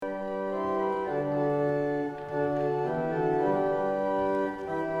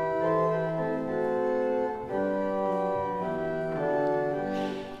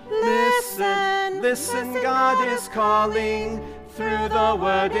listen, God is calling, through the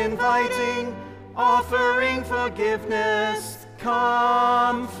word inviting, offering forgiveness,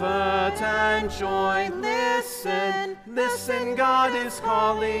 comfort and joy. Listen, listen, God is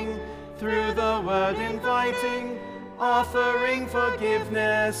calling, through the word inviting, offering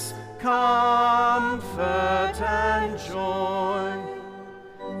forgiveness, comfort and joy.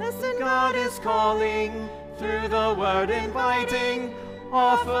 Listen, God is calling, through the word inviting,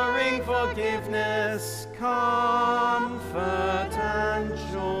 offering forgiveness, comfort and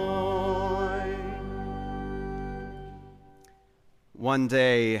joy. One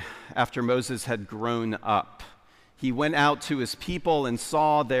day, after Moses had grown up, he went out to his people and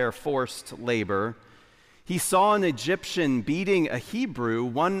saw their forced labor. He saw an Egyptian beating a Hebrew,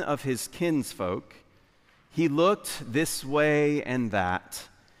 one of his kinsfolk. He looked this way and that,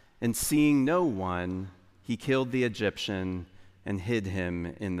 and seeing no one, he killed the Egyptian and hid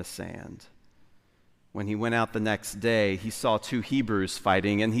him in the sand. When he went out the next day, he saw two Hebrews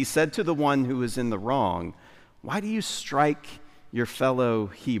fighting, and he said to the one who was in the wrong, "Why do you strike your fellow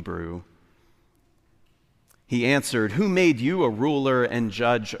Hebrew?" He answered, "Who made you a ruler and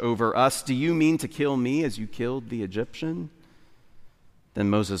judge over us? Do you mean to kill me as you killed the Egyptian?" Then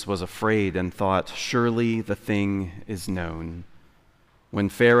Moses was afraid and thought, "Surely the thing is known." When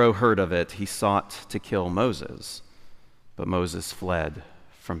Pharaoh heard of it, he sought to kill Moses, but Moses fled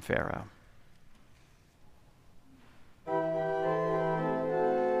from Pharaoh.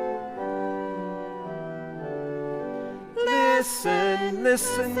 Listen,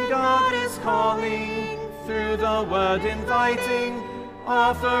 listen, God is calling, through the word inviting,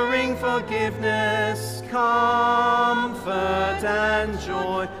 offering forgiveness, comfort and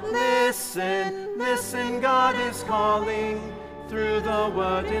joy. Listen, listen, God is calling, through the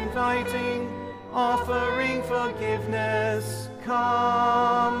word inviting, offering forgiveness,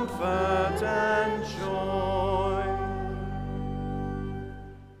 comfort and joy.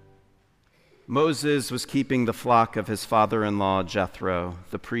 Moses was keeping the flock of his father-in-law Jethro,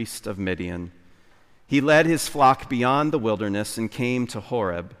 the priest of Midian. He led his flock beyond the wilderness and came to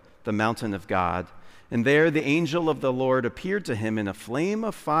Horeb, the mountain of God. And there the angel of the Lord appeared to him in a flame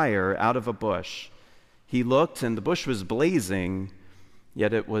of fire out of a bush. He looked, and the bush was blazing,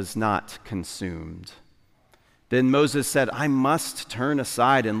 yet it was not consumed. Then Moses said, "I must turn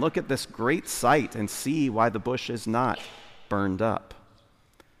aside and look at this great sight and see why the bush is not burned up."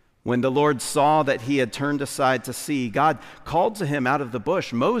 When the Lord saw that he had turned aside to see, God called to him out of the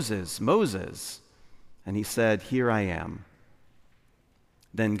bush, "Moses, Moses." And he said, "Here I am."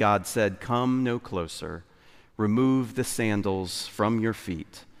 Then God said, "Come no closer. Remove the sandals from your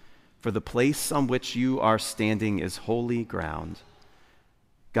feet, for the place on which you are standing is holy ground."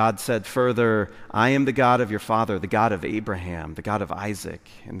 God said further, "I am the God of your father, the God of Abraham, the God of Isaac,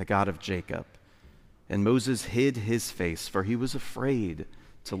 and the God of Jacob." And Moses hid his face, for he was afraid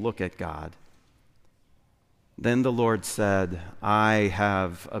to look at God. Then the Lord said, "I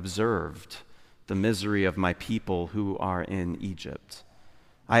have observed the misery of my people who are in Egypt.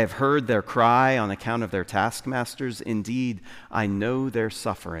 I have heard their cry on account of their taskmasters. Indeed, I know their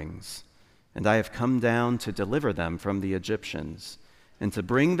sufferings, and I have come down to deliver them from the Egyptians, and to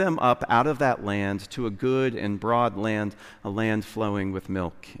bring them up out of that land to a good and broad land, a land flowing with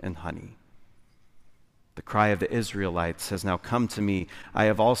milk and honey. The cry of the Israelites has now come to me. I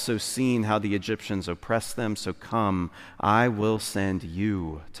have also seen how the Egyptians oppress them, so come, I will send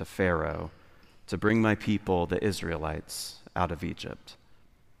you to Pharaoh to bring my people, the Israelites, out of Egypt."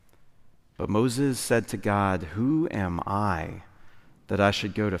 But Moses said to God, "Who am I that I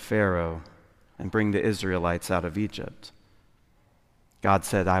should go to Pharaoh and bring the Israelites out of Egypt?" God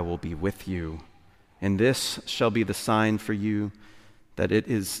said, "I will be with you, and this shall be the sign for you that it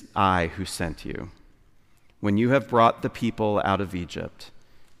is I who sent you. When you have brought the people out of Egypt,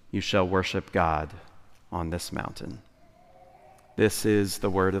 you shall worship God on this mountain." This is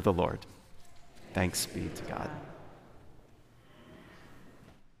the word of the Lord. Thanks be to God.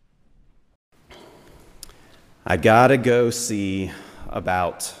 I gotta go see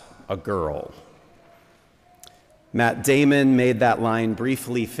about a girl. Matt Damon made that line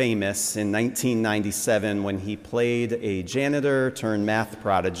briefly famous in 1997 when he played a janitor turned math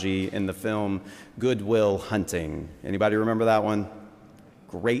prodigy in the film Good Will Hunting. Anybody remember that one?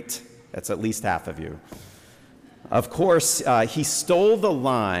 Great. That's at least half of you. Of course, he stole the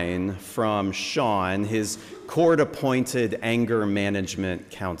line from Sean, his court-appointed anger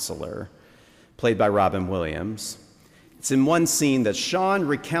management counselor, played by Robin Williams. It's in one scene that Sean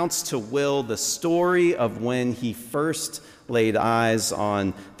recounts to Will the story of when he first laid eyes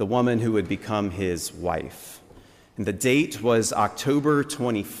on the woman who would become his wife. And the date was October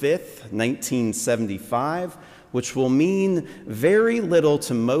 25th, 1975, which will mean very little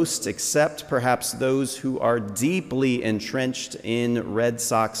to most except perhaps those who are deeply entrenched in Red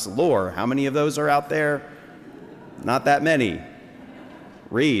Sox lore. How many of those are out there? Not that many.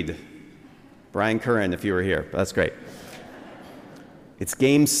 Read. Brian Curran, if you were here. That's great. It's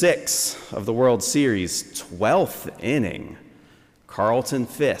Game 6 of the World Series, 12th inning. Carlton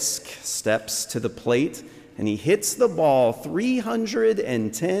Fisk steps to the plate, and he hits the ball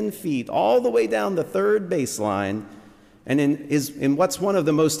 310 feet all the way down the third baseline. And in what's one of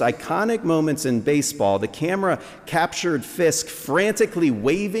the most iconic moments in baseball, the camera captured Fisk frantically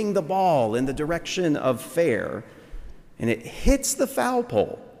waving the ball in the direction of fair. And it hits the foul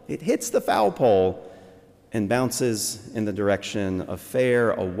pole. It hits the foul pole and bounces in the direction of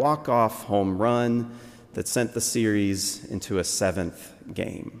fair, a walk-off home run that sent the series into a 7th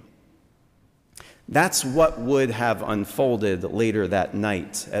game. That's what would have unfolded later that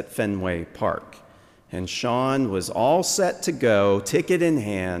night at Fenway Park. And Sean was all set to go, ticket in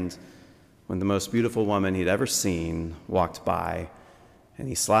hand, when the most beautiful woman he'd ever seen walked by. And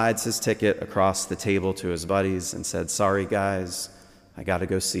he slides his ticket across the table to his buddies and said, "Sorry, guys, I got to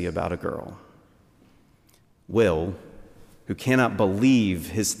go see about a girl." Will, who cannot believe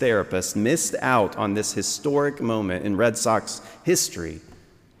his therapist missed out on this historic moment in Red Sox history,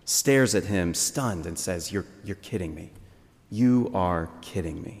 stares at him stunned and says, You're kidding me. You are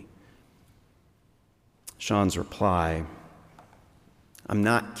kidding me." Sean's reply, "I'm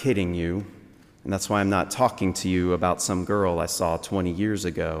not kidding you, and that's why I'm not talking to you about some girl I saw 20 years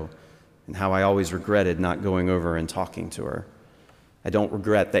ago and how I always regretted not going over and talking to her. I don't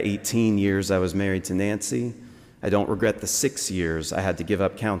regret the 18 years I was married to Nancy. I don't regret the 6 years I had to give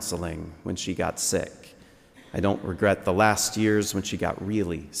up counseling when she got sick. I don't regret the last years when she got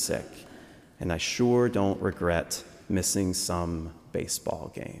really sick. And I sure don't regret missing some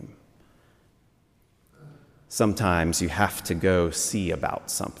baseball game." Sometimes you have to go see about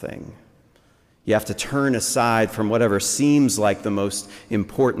something. You have to turn aside from whatever seems like the most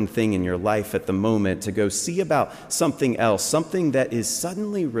important thing in your life at the moment to go see about something else, something that is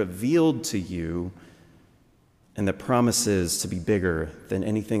suddenly revealed to you and that promises to be bigger than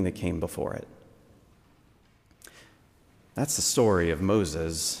anything that came before it. That's the story of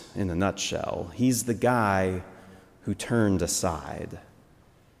Moses in a nutshell. He's the guy who turned aside.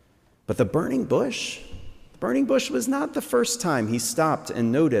 But the burning bush was not the first time he stopped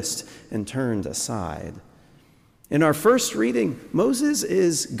and noticed and turned aside. In our first reading, Moses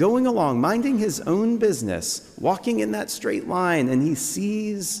is going along, minding his own business, walking in that straight line, and he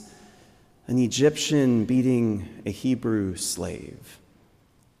sees an Egyptian beating a Hebrew slave.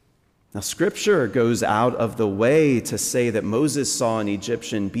 Now, Scripture goes out of the way to say that Moses saw an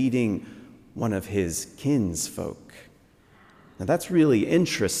Egyptian beating one of his kinsfolk. Now, that's really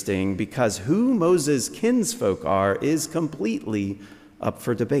interesting because who Moses' kinsfolk are is completely up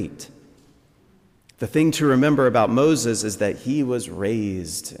for debate. The thing to remember about Moses is that he was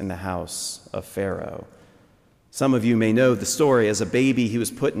raised in the house of Pharaoh. Some of you may know the story. As a baby, he was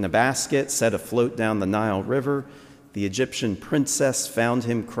put in a basket, set afloat down the Nile River. The Egyptian princess found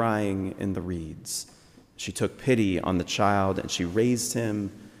him crying in the reeds. She took pity on the child, and she raised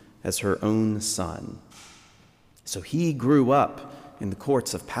him as her own son. So he grew up in the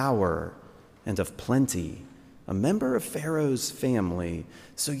courts of power and of plenty, a member of Pharaoh's family.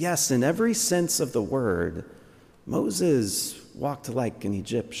 So yes, in every sense of the word, Moses walked like an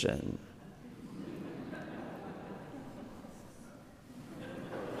Egyptian.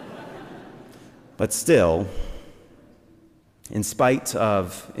 But still, in spite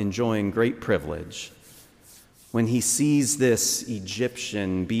of enjoying great privilege, when he sees this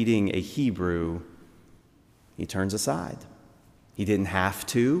Egyptian beating a Hebrew, he turns aside. He didn't have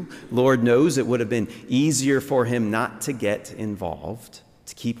to. Lord knows it would have been easier for him not to get involved,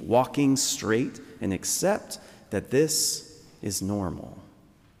 to keep walking straight and accept that this is normal.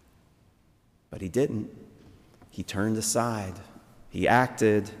 But he didn't. He turned aside. He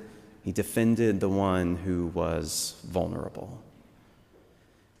acted. He defended the one who was vulnerable.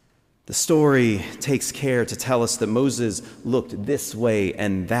 The story takes care to tell us that Moses looked this way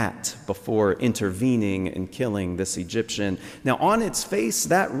and that before intervening and killing this Egyptian. Now, on its face,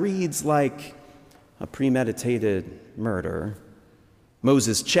 that reads like a premeditated murder.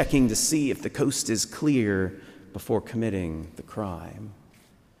 Moses checking to see if the coast is clear before committing the crime.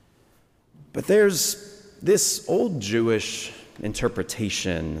 But there's this old Jewish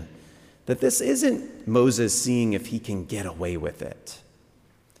interpretation that this isn't Moses seeing if he can get away with it.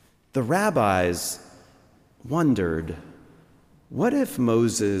 The rabbis wondered, what if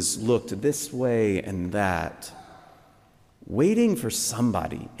Moses looked this way and that waiting for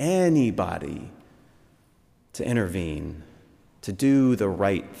somebody, anybody, to intervene, to do the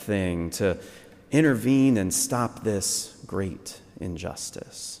right thing, to intervene and stop this great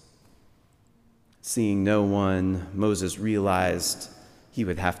injustice. Seeing no one, Moses realized he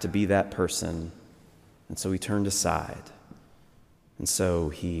would have to be that person, and so he turned aside, and so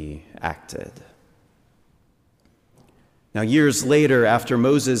he acted. Now, years later, after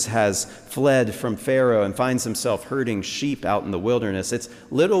Moses has fled from Pharaoh and finds himself herding sheep out in the wilderness, it's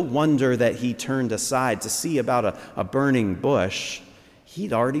little wonder that he turned aside to see about a burning bush.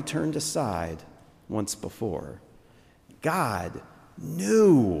 He'd already turned aside once before. God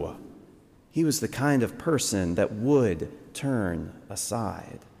knew he was the kind of person that would turn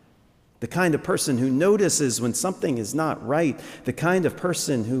aside. The kind of person who notices when something is not right. The kind of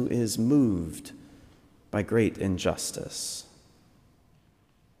person who is moved by great injustice.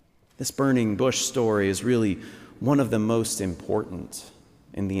 This burning bush story is really one of the most important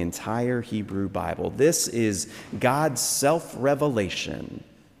in the entire Hebrew Bible. This is God's self-revelation.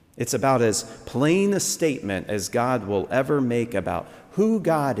 It's about as plain a statement as God will ever make about who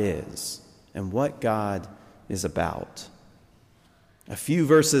God is and what God is about. A few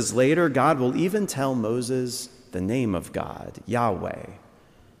verses later, God will even tell Moses the name of God, Yahweh.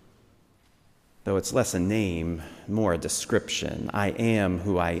 Though it's less a name, more a description. I am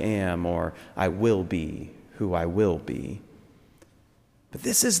who I am, or I will be who I will be. But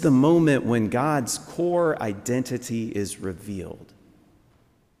this is the moment when God's core identity is revealed.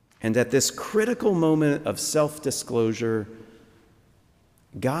 And at this critical moment of self-disclosure,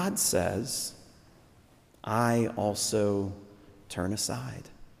 God says, I also turn aside.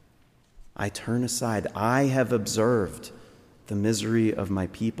 I turn aside. I have observed the misery of my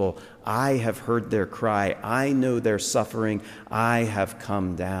people. I have heard their cry. I know their suffering. I have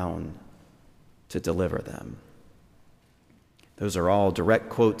come down to deliver them. Those are all direct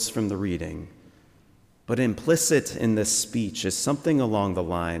quotes from the reading. But implicit in this speech is something along the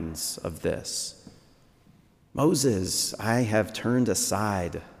lines of this. Moses, I have turned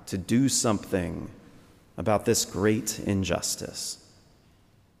aside to do something about this great injustice.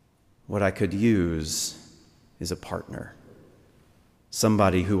 What I could use is a partner.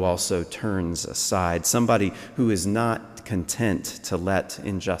 Somebody who also turns aside, somebody who is not content to let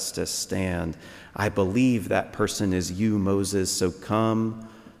injustice stand. I believe that person is you, Moses, so come,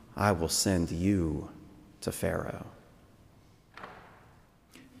 I will send you to Pharaoh.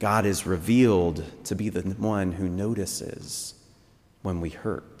 God is revealed to be the one who notices when we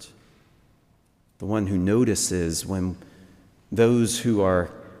hurt, the one who notices when those who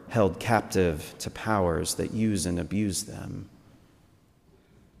are held captive to powers that use and abuse them.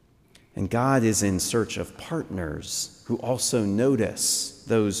 And God is in search of partners who also notice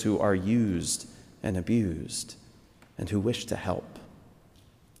those who are used and abused and who wish to help.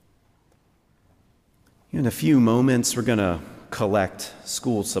 In a few moments, we're going to collect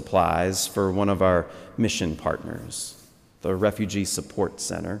school supplies for one of our mission partners, the Refugee Support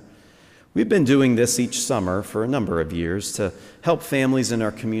Center. We've been doing this each summer for a number of years to help families in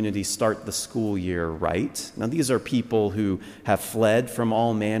our community start the school year right. Now, these are people who have fled from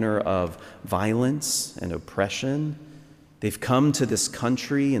all manner of violence and oppression. They've come to this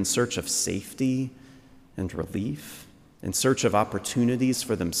country in search of safety and relief, in search of opportunities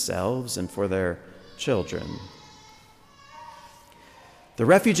for themselves and for their children. The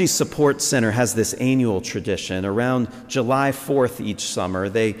Refugee Support Center has this annual tradition. Around July 4th each summer,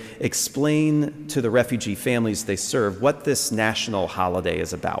 they explain to the refugee families they serve what this national holiday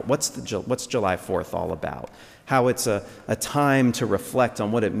is about. What's July 4th all about? How it's a time to reflect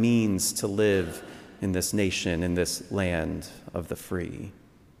on what it means to live in this nation, in this land of the free.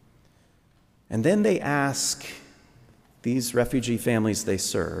 And then they ask these refugee families they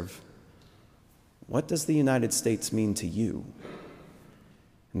serve, what does the United States mean to you?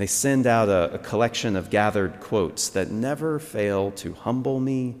 And they send out a collection of gathered quotes that never fail to humble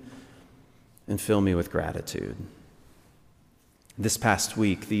me and fill me with gratitude. This past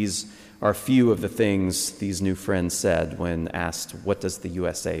week, these are a few of the things these new friends said when asked, what does the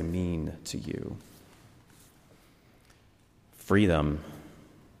USA mean to you? Freedom,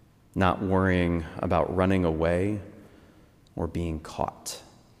 not worrying about running away or being caught.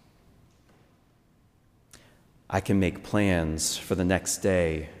 I can make plans for the next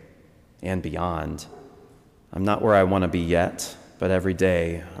day and beyond. I'm not where I want to be yet, but every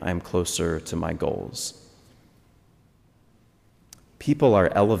day I'm closer to my goals. People are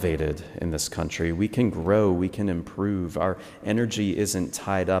elevated in this country. We can grow, we can improve. Our energy isn't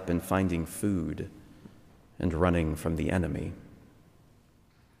tied up in finding food and running from the enemy.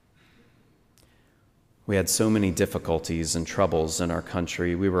 We had so many difficulties and troubles in our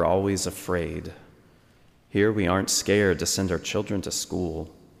country. We were always afraid. Here we aren't scared to send our children to school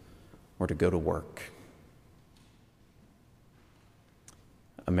or to go to work.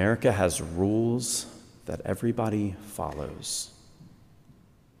 America has rules that everybody follows,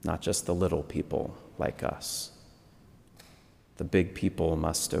 not just the little people like us. The big people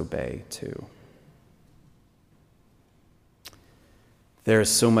must obey too. There is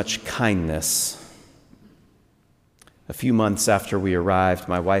so much kindness. A few months after we arrived,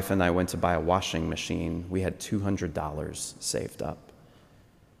 my wife and I went to buy a washing machine. We had $200 saved up.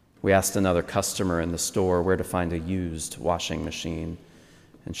 We asked another customer in the store where to find a used washing machine,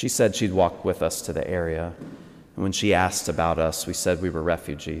 and she said she'd walk with us to the area. And when she asked about us, we said we were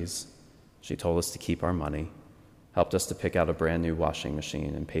refugees. She told us to keep our money, helped us to pick out a brand new washing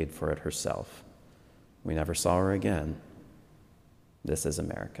machine, and paid for it herself. We never saw her again. This is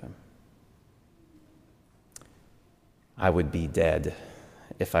America. I would be dead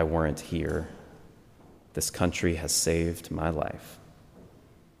if I weren't here. This country has saved my life.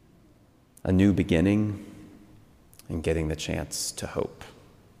 A new beginning and getting the chance to hope.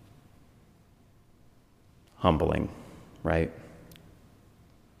 Humbling, right?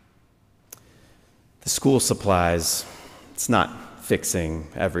 The school supplies, it's not fixing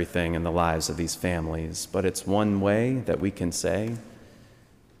everything in the lives of these families, but it's one way that we can say,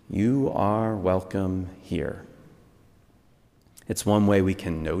 you are welcome here. It's one way we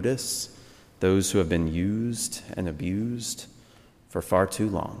can notice those who have been used and abused for far too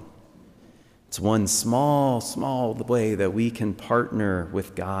long. It's one small way that we can partner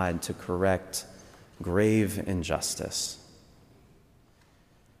with God to correct grave injustice.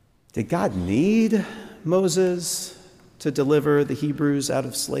 Did God need Moses to deliver the Hebrews out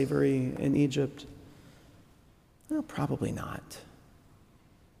of slavery in Egypt? Well, probably not.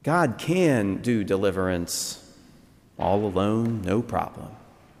 God can do deliverance all alone, no problem.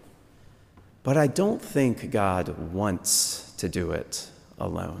 But I don't think God wants to do it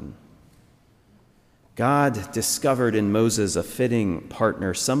alone. God discovered in Moses a fitting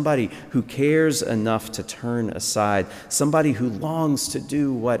partner, somebody who cares enough to turn aside, somebody who longs to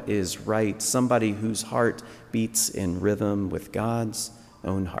do what is right, somebody whose heart beats in rhythm with God's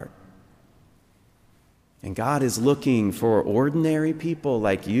own heart. And God is looking for ordinary people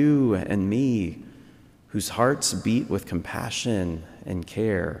like you and me, whose hearts beat with compassion and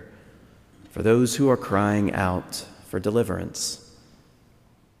care for those who are crying out for deliverance.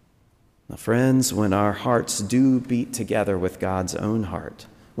 Now, friends, when our hearts do beat together with God's own heart,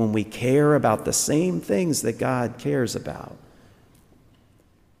 when we care about the same things that God cares about,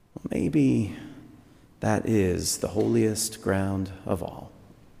 well, maybe that is the holiest ground of all.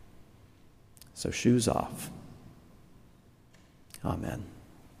 So shoes off. Amen.